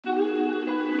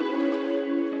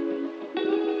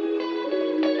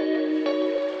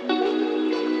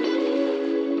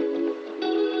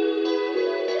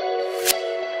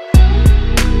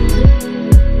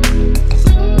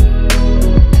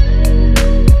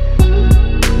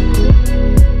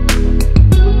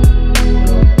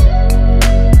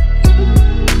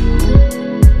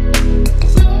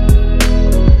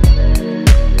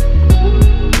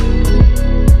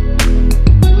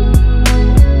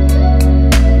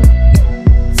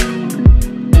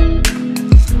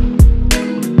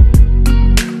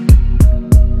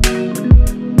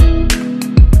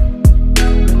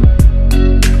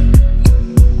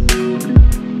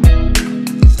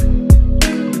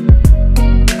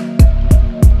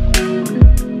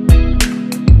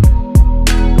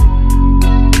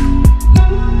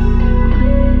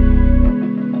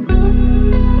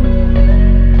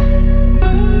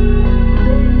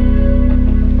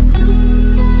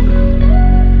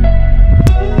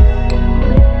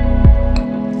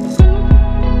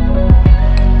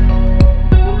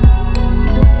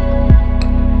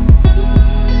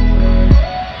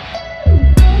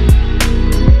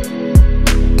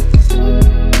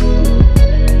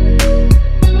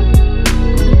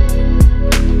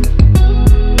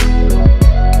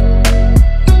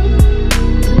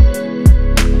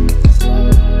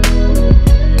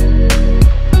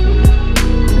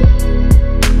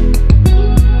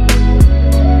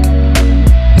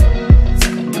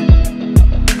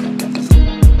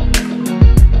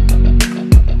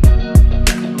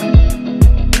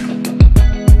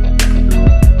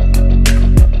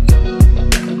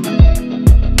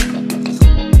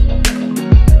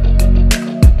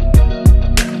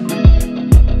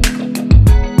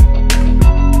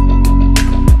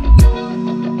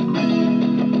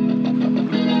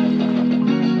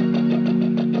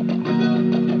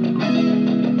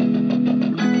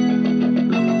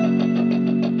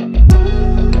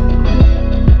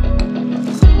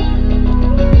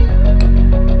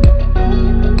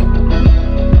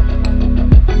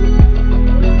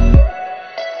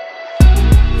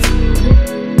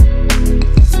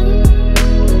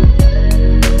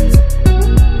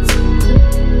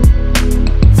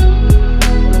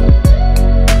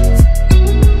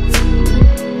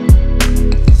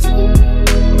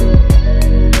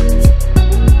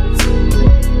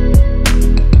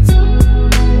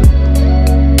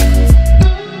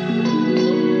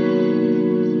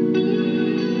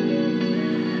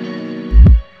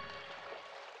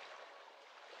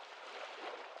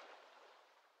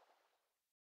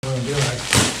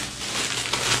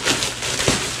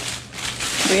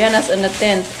Brianna's in the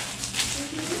tent.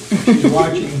 She's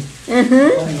watching,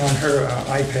 playing on her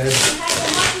iPad.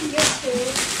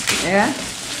 Yeah?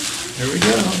 There we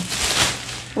go.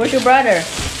 Where's your brother?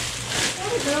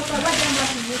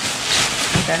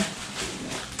 Okay.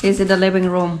 He's in the living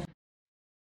room.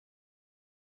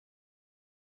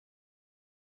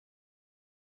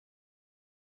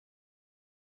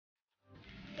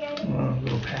 A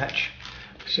little patch.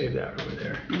 Save that over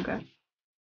there. Okay.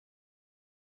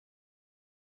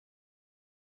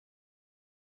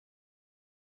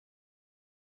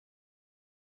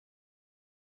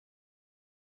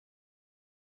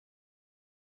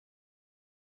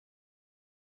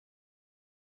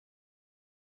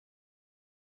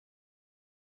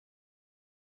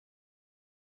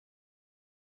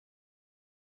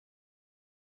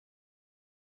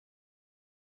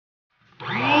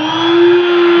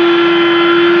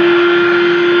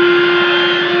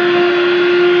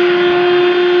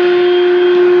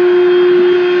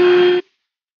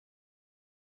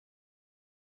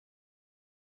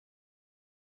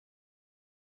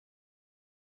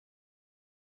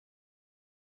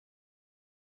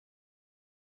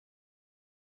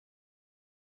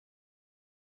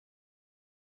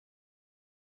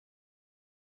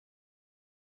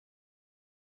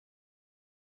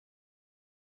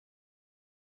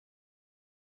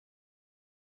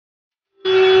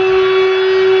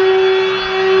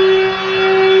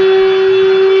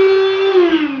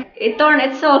 It turned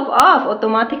itself off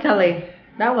automatically.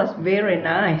 That was very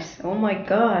nice. Oh my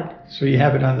God. So you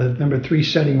have it on the number 3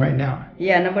 setting right now.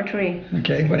 Yeah, number 3.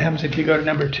 Okay, what happens if you go to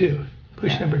number 2?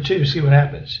 Push number 2, see what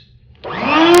happens. That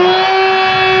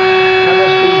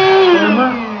must be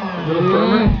firmer, a little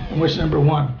firmer. And what's number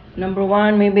 1? Number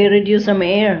 1, maybe reduce some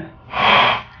air.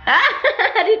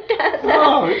 It does.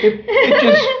 Oh, it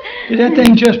just, did that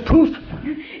thing just poof?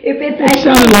 It I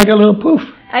sounded like a little poof.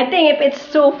 think if it's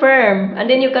so firm, and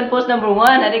then you can post number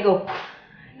 1, and they go,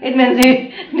 it means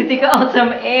you take out some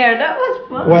air. That was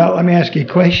fun. Well, let me ask you a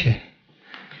question.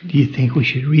 Do you think we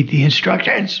should read the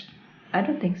instructions? I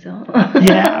don't think so.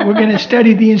 Yeah, we're going to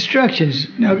study the instructions.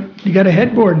 Now, you got a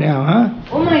headboard now, huh?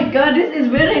 Oh my God, this is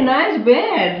very nice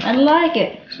bed. I like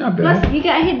it. It's not bad. Plus, you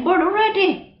got a headboard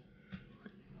already.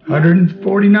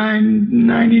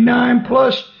 $149.99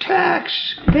 plus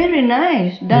tax. Very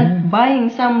nice. Than buying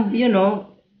some,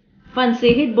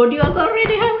 fancy headboard you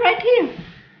already have right here.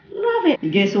 Love it.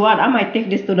 Guess what? I might take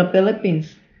this to the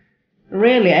Philippines.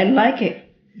 Really, I like it.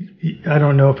 I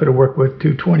don't know if it'll work with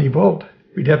 220 volt.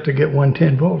 We'd have to get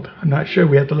 110 volt. I'm not sure.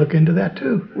 We have to look into that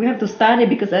too. We have to study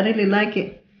because I really like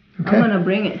it. Okay. I'm gonna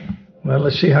bring it. Well,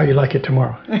 let's see how you like it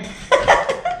tomorrow.